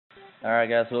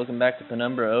Alright guys, welcome back to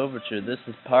Penumbra Overture. This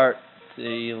is part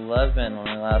 11. When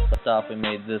we last left off, we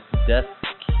made this death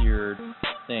cured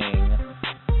thing,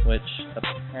 which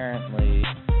apparently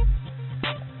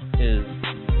is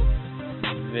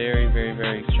very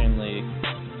extremely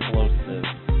explosive.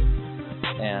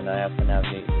 And I have to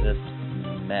navigate this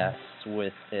mess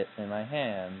with it in my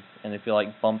hands. And if you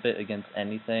bump it against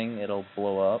anything, it'll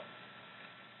blow up.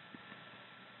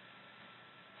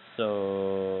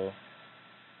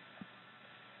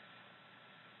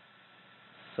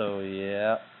 So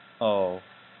yeah. Oh,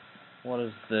 what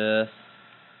is this?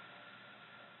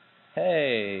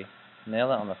 Hey,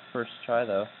 nailed it on the first try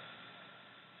though.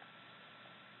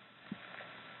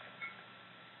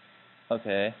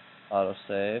 Okay,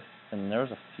 autosave. And there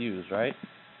was a fuse, right?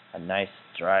 A nice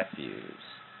dry fuse.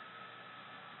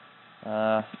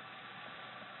 Running.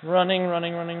 I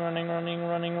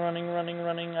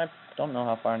don't know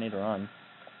how far I need to run.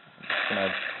 I'm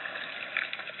gonna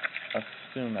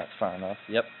assume that's far enough.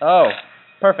 Yep. Oh,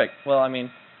 perfect. Well, I don't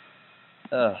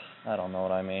know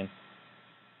what I mean.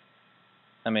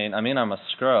 I'm a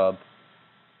scrub,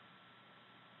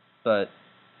 but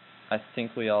I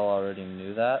think we all already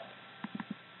knew that.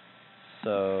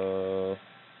 So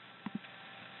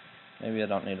maybe I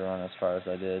don't need to run as far as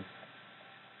I did.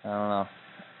 I don't know.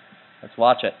 Let's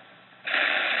watch it.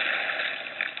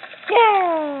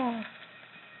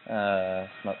 Yeah!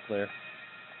 Smoke clear.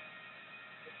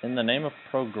 In the name of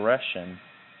progression,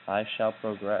 I shall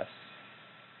progress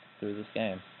through this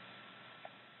game.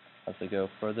 As we go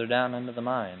further down into the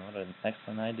mine. What an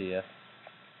excellent idea.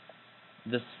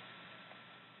 I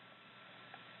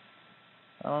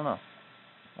don't know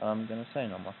what I'm gonna say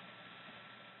no more.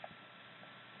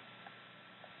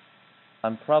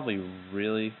 I'm probably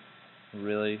really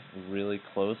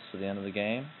close to the end of the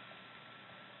game.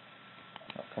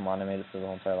 Oh, come on, I made it through the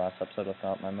whole entire last episode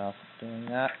without my mouse doing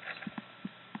that.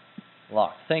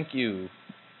 Lock. Thank you.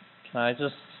 Can I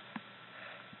just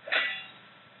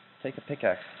take a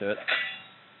pickaxe to it?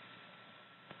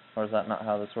 Or is that not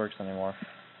how this works anymore?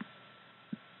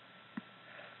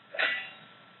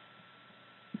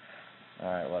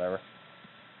 Alright, whatever.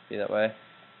 Be that way.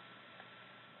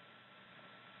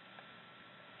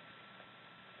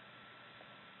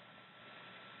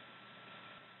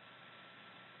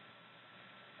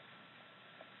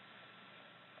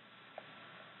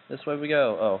 This way we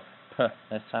go. Oh,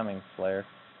 nice timing, flare.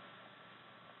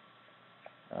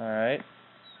 Alright.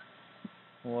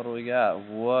 What do we got?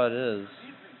 What is...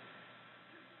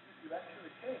 You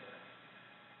actually came.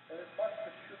 There is much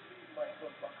that should leave my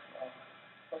front box now,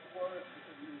 but words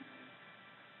elude me.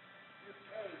 You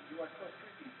came, you are so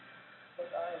pretty,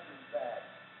 but I am bad.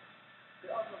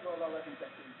 The others are already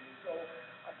beckoning me, so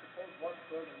I suppose one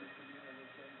further misdemeanor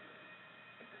will change me.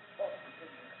 This false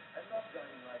pretender, and not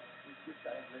dying life with which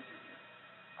I have led you here.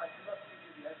 I cannot give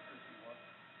you the answers you want.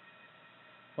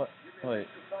 What? You may wish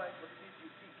to find what it is you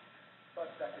seek, but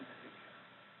that is a fiction.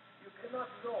 You cannot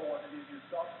know what it is you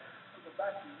sought, so the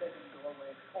fact you let him go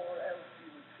away, or else you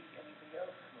would seek anything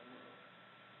else in the world.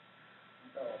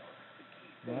 No, the key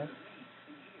stays with me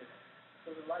in here.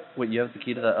 So the life Wait, you have the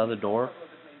key to that other door? that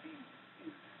may be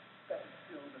is better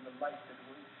still than the life that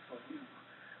waits for you,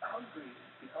 hungry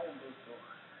behind those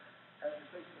doors. As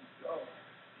replacements go,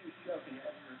 you shall be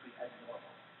endlessly as normal.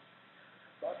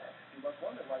 But you must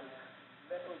wonder why this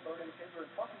metal burning chamber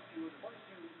is talking to you and pointing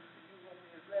to you only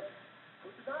as red.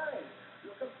 Who denies?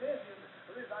 Your companion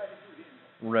residing you in.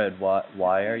 Red,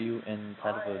 why are you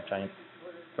inside of a giant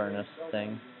furnace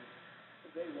thing?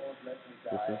 They won't let me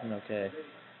die. This isn't okay. They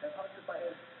have parts of my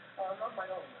head are not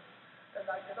my own, and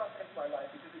I cannot take my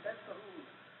life because against the rules.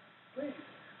 Please,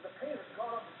 the pain has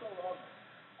gone on for so long.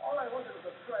 All I wanted was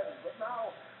a friend, but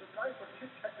now the time for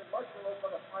chit-chat and marshmallows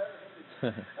on a fire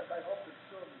ended, and I hope that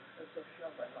soon, and so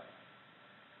shall my life.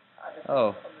 I have been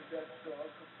on the death's door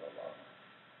for so long.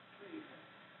 Please,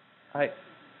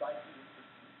 invite me into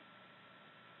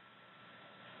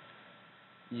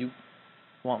peace. You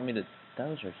want me to...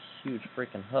 Those are huge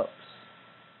freaking hooks.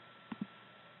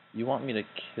 You want me to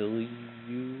kill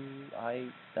you?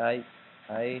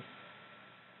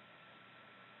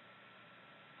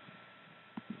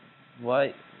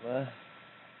 What?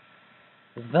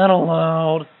 Is that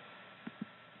allowed?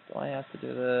 Do I have to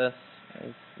do this?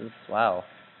 Wow.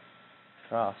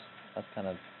 Cross. That's kind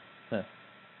of...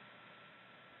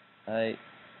 I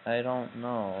don't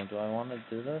know. Do I want to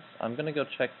do this? I'm gonna go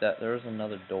check that. There's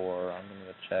another door. I'm gonna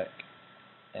go check.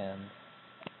 And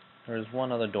there's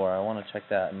one other door. I want to check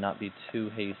that and not be too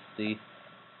hasty.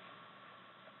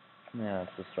 Yeah,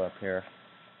 it's this door up here.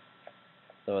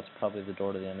 So it's probably the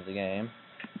door to the end of the game.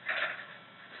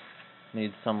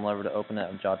 Need some lever to open it.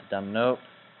 I've jotted down a note.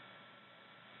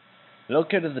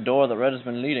 Located the door that Red has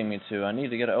been leading me to. I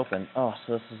need to get it open. Oh,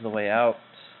 so this is the way out.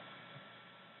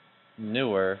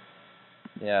 Newer.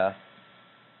 Yeah.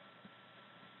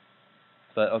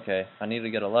 But, okay, I need to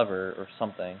get a lever or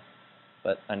something.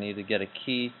 But I need to get a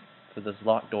key for this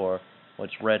locked door,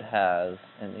 which Red has.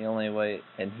 And the only way,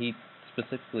 and he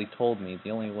specifically told me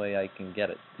the only way I can get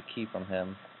it, the key from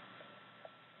him,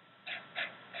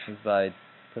 is by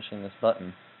pushing this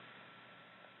button.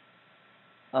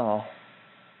 Oh.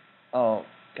 Oh,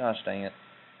 gosh dang it.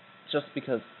 Just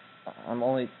because I'm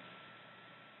only...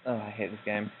 Oh, I hate this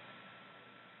game.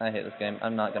 I hate this game.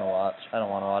 I'm not gonna watch. I don't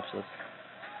want to watch this.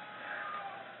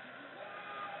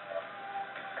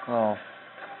 Oh.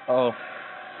 Oh.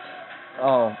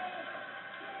 Oh.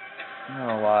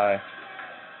 Oh, why?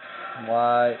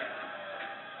 Why?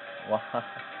 Why?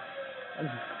 This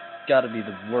has gotta be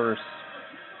the worst.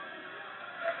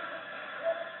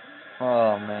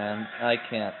 Oh, man. I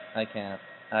can't. I can't.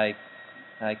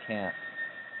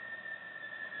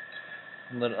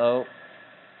 Oh.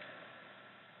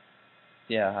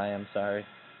 Yeah, I am sorry.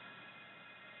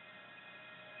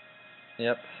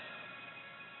 Yep.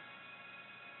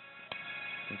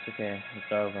 It's okay.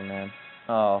 It's over, man.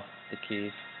 Oh, the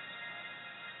key.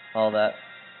 All that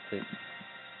to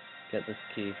get this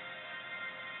key.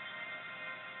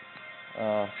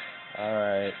 Oh,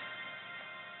 alright.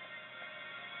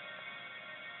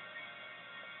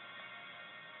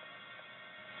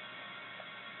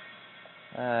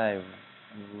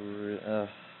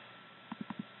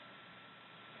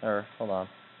 Hold on.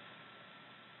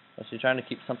 Was he trying to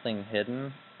keep something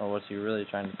hidden, or was he really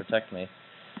trying to protect me?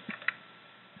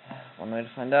 One way to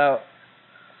find out.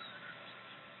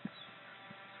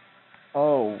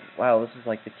 Oh, wow, this is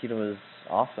like the key to his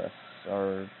office,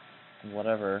 or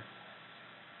whatever.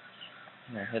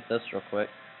 I'm gonna hit this real quick,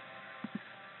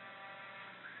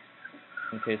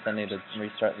 in case I need to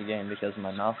restart the game because of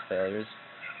my mouse failures.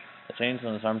 The chains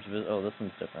on his arms are oh, this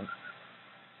one's different.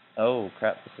 Oh,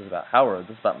 crap, this is about Howard.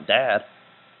 This is about Dad.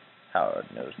 Howard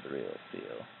knows the real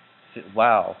feel.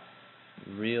 Wow.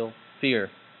 Real fear.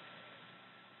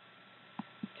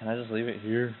 Can I just leave it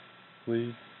here,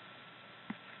 please?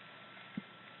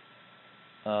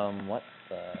 What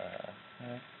the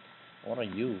heck? What are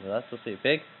you? Is that supposed to be a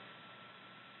pig?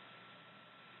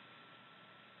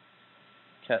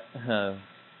 Cat,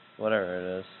 whatever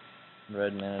it is.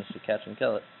 Red managed to catch and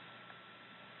kill it.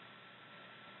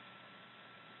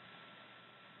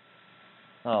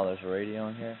 Oh, there's a radio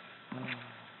in here.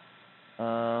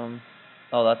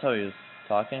 Oh, that's how he was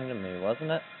talking to me,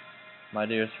 wasn't it? My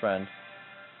dearest friend.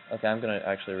 Okay, I'm gonna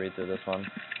actually read through this one,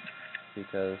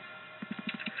 because...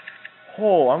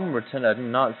 Oh, I'm gonna pretend I did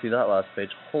not see that last page.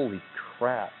 Holy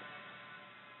crap.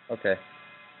 Okay.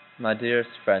 My dearest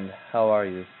friend, how are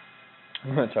you?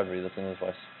 I'm gonna try to read this in his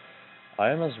voice. I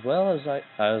am as well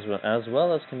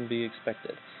as can be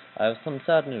expected. I have some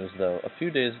sad news, though. A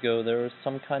few days ago, there was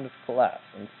some kind of collapse,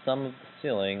 and some of the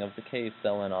ceiling of the cave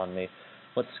fell in on me.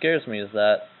 What scares me is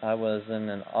that I was in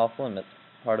an off-limits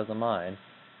part of the mine.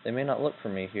 They may not look for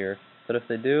me here, but if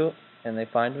they do, and they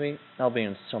find me, I'll be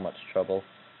in so much trouble.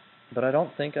 But I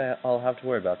don't think I'll have to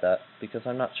worry about that, because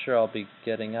I'm not sure I'll be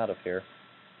getting out of here.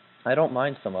 I don't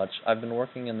mind so much. I've been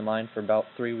working in the mine for about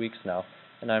 3 weeks now,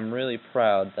 and I'm really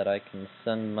proud that I can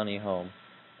send money home.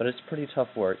 But it's pretty tough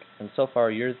work, and so far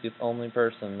you're the only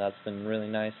person that's been really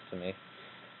nice to me.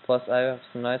 Plus, I have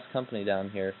some nice company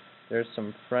down here. There's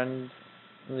some friendly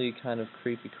kind of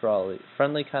creepy crawlies,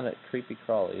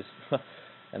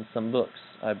 and some books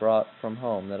I brought from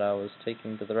home that I was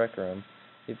taking to the rec room.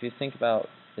 If you think about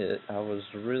it, I was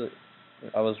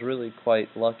really quite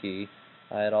lucky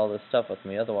I had all this stuff with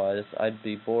me, otherwise I'd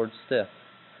be bored stiff.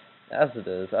 As it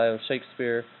is, I have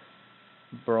Shakespeare,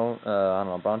 Bronte,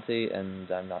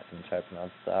 and I'm not going to try to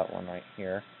pronounce that one right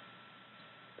here.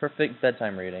 Perfect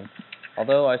bedtime reading.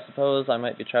 Although I suppose I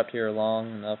might be trapped here long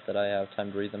enough that I have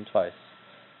time to read them twice.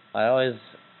 I always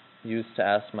used to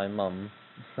ask my mum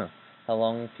how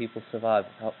long people survive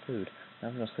without food. Now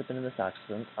I'm going to slip into this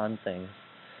accident on things.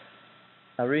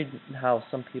 I read how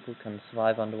some people can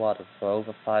survive underwater for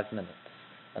over 5 minutes,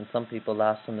 and some people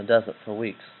last in the desert for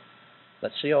weeks.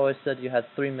 But she always said you had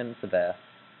 3 minutes of air,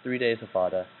 3 days of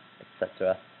water,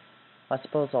 etc. I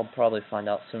suppose I'll probably find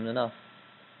out soon enough.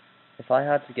 If I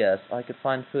had to guess, I could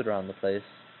find food around the place.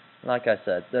 Like I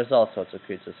said, there's all sorts of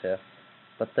creatures here,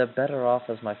 but they're better off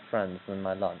as my friends than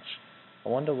my lunch. I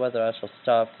wonder whether I shall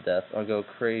starve to death or go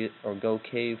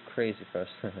cave crazy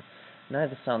first.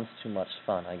 Neither sounds too much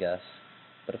fun, I guess.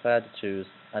 But if I had to choose,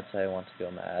 I'd say I want to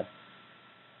go mad.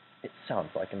 It sounds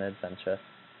like an adventure.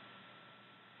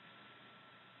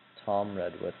 Tom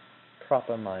Redwood,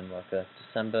 proper mine worker,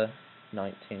 December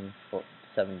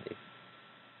 1970.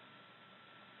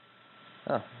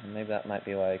 Oh, maybe that might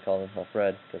be why he called himself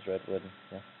Red, because Red would,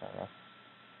 yeah, I don't know.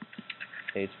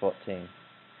 Age 14.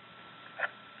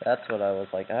 That's what I was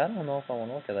like, I don't know if I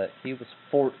want to look at that. He was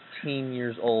 14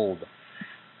 years old.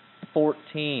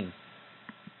 14.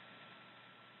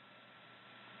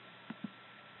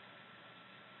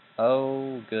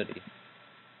 Oh, goody.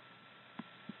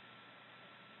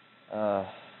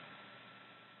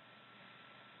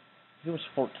 He was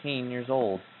 14 years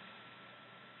old.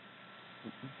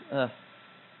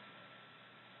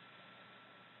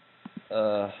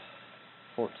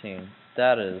 14.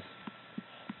 That's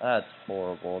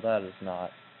horrible. That is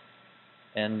not.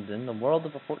 And in the world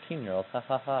of a 14-year-old, ha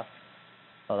ha ha.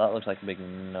 Oh, that looks like a big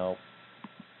nope.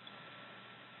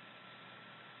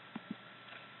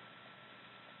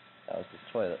 That was his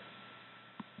toilet.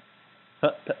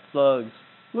 Pet slugs.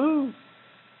 Woo!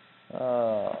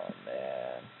 Oh,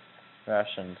 man.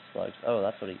 Rationed slugs. Oh,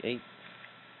 that's what he ate.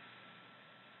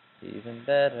 Even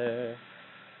better.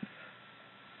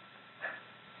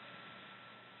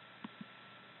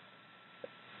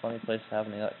 Funny place to have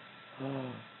any luck.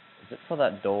 Is it for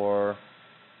that door?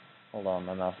 Hold on,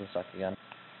 my mouse is stuck again.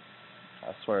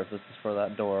 I swear if this is for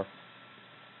that door.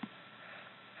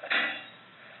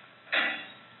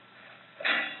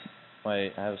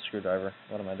 Wait, I have a screwdriver.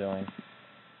 What am I doing?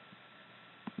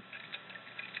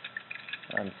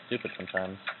 I'm stupid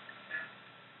sometimes.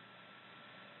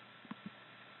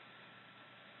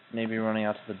 Maybe running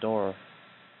out to the door.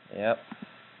 Yep.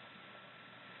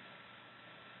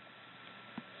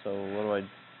 So what do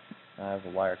I have a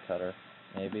wire cutter.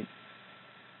 Maybe.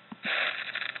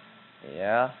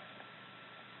 Yeah.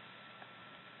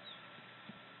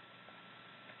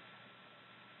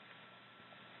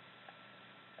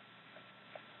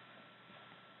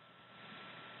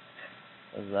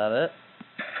 Is that it?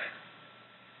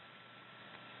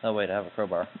 Oh wait, I have a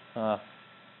crowbar. And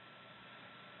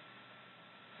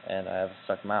I have a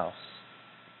stuck mouse.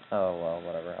 Oh well,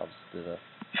 whatever, I'll just do this.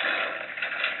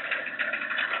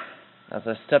 As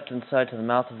I stepped inside to the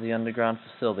mouth of the underground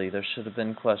facility, there should have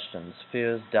been questions,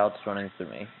 fears, doubts running through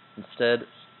me. Instead,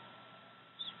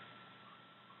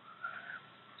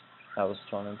 I was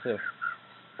torn in two.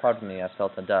 Part of me I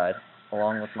felt had died,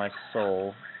 along with my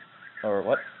soul, or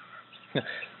what?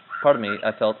 Part of me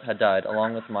I felt had died,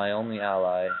 along with my only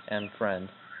ally and friend.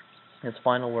 His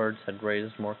final words had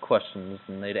raised more questions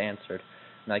than they'd answered,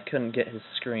 and I couldn't get his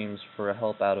screams for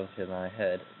help out of my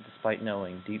head, despite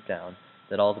knowing, deep down,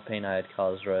 that all the pain I had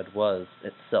caused Red was,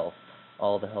 itself,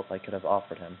 all the help I could have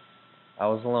offered him. I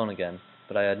was alone again,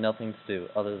 but I had nothing to do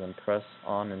other than press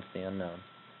on into the unknown.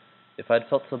 If I'd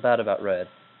felt so bad about Red,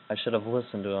 I should have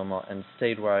listened to him and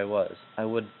stayed where I was. I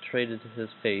would have traded his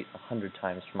fate 100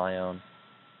 times for my own.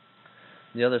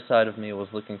 The other side of me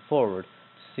was looking forward to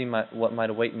see what might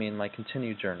await me in my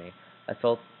continued journey. I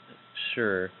felt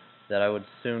sure that I would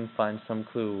soon find some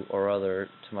clue or other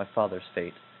to my father's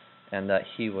fate, and that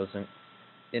he was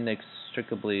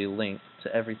inextricably linked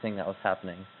to everything that was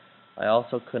happening. I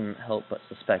also couldn't help but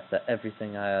suspect that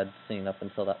everything I had seen up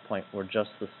until that point were just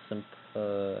the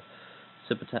symptomatic,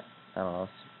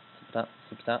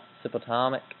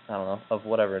 of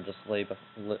whatever lay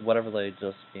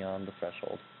just beyond the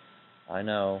threshold. I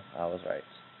know I was right.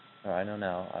 Or I know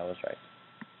now I was right.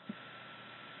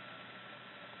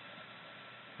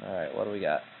 Alright, what do we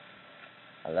got?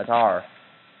 A letter.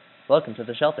 Welcome to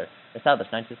the shelter.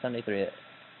 Established 1973.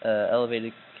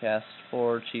 Elevated caste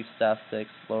 4, chief staff 6,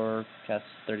 lower caste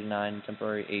 39,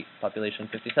 temporary 8, population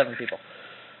 57 people.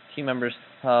 Team members,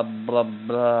 blah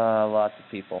blah, lots of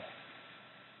people.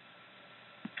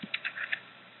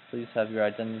 Please have your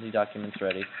identity documents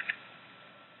ready.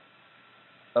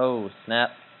 Oh, snap.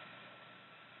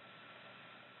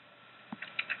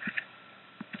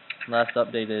 Last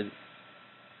updated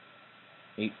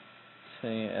 18,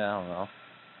 I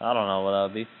don't know what that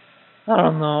would be. I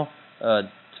don't know.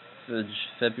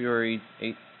 February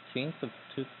 18th of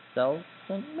 2000,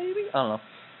 maybe? I don't know.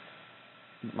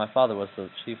 My father was the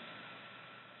chief,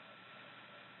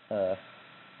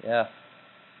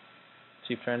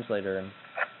 chief translator in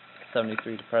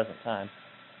 73 to present time.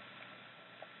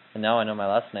 And now I know my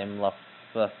last name, I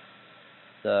don't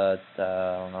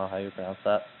know how you pronounce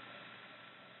that.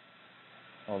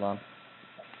 Hold on.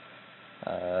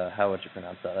 How would you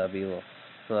pronounce that? That'd be what?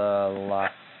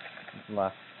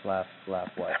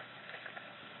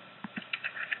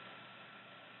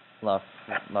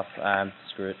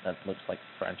 Screw it. That looks like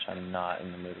French. I'm not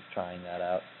in the mood of trying that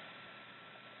out.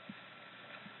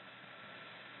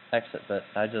 Exit, but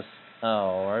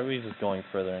are we just going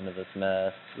further into this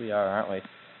mess? We are, aren't we?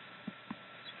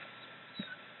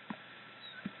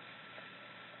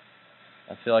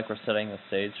 I feel like we're setting the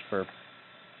stage for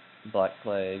Black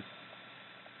Plague.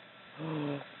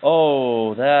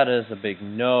 Oh, that is a big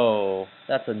no.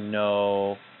 That's a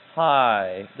no.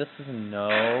 Hi. This is a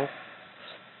no.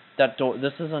 That door.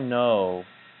 This is a no.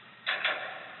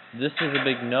 This is a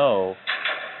big no.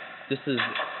 This is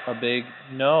a big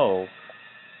no.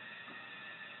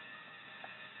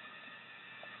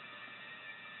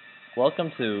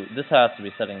 Welcome to. This has to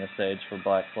be setting the stage for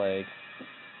Black Plague.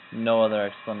 No other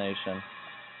explanation.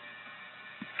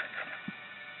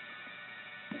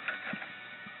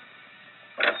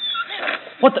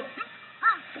 What the?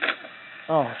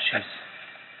 Oh, jeez.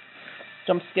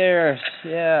 Jump scares,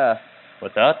 yeah.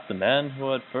 With that, the man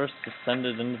who had first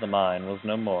descended into the mine was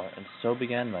no more, and so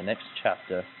began my next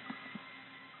chapter.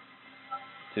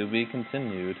 To be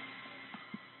continued.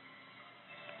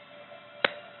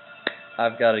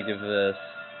 I've got to give this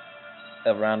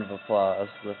a round of applause.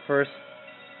 The first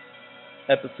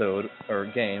episode, or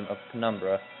game, of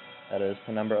Penumbra, that is,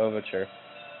 Penumbra Overture.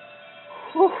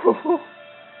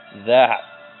 That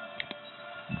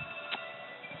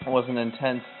was an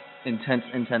intense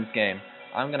game.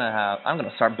 I'm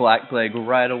gonna start Black Plague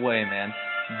right away, man.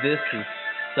 This is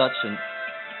such an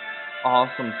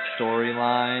awesome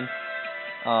storyline.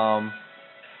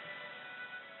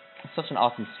 Such an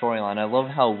awesome storyline. I love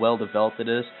how well developed it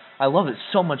is. I love it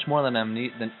so much more than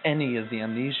any of the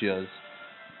Amnesias,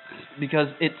 because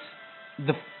it's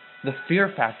the fear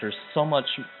factor is so much.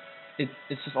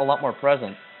 It's just a lot more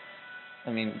present. I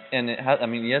mean, and it has. I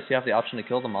mean, yes, you have the option to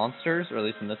kill the monsters, or at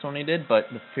least in this one he did. But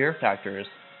the fear factor is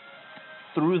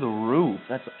through the roof.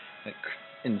 That's like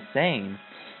insane.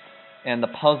 And the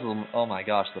puzzle. Oh my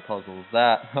gosh, the puzzles.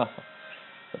 The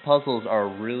puzzles are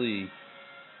really.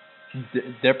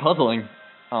 They're puzzling.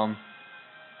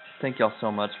 Thank y'all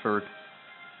so much for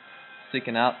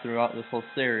sticking out throughout this whole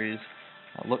series.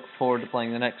 I look forward to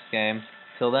playing the next game.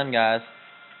 Till then, guys.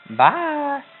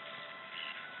 Bye.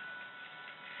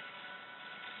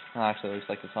 Oh, actually, it looks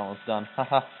like it's almost done.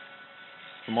 Haha.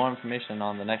 For more information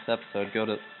on the next episode, go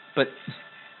to... But,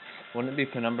 wouldn't it be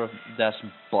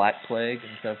Penumbra-Black Plague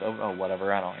instead of... Oh,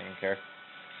 whatever, I don't even care.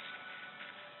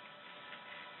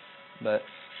 But,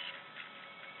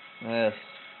 this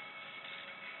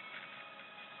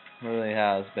really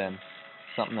has been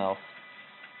something else.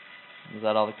 Is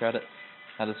that all the credits?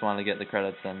 I just wanted to get the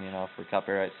credits in, for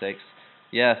copyright sakes.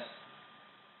 Yes.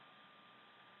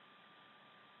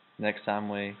 Next time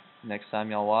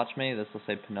y'all watch me, this will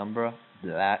say Penumbra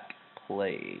Black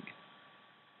Plague.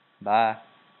 Bye.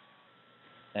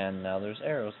 And now there's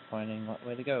arrows pointing what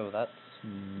way to go. That's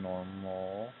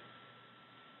normal.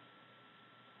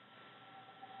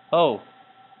 Oh!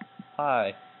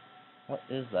 Hi. What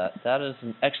is that? That is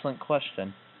an excellent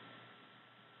question.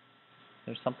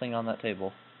 There's something on that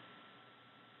table.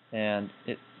 And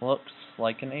it looks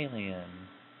like an alien.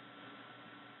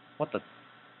 What the...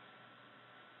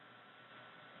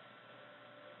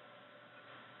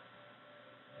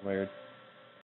 Weird.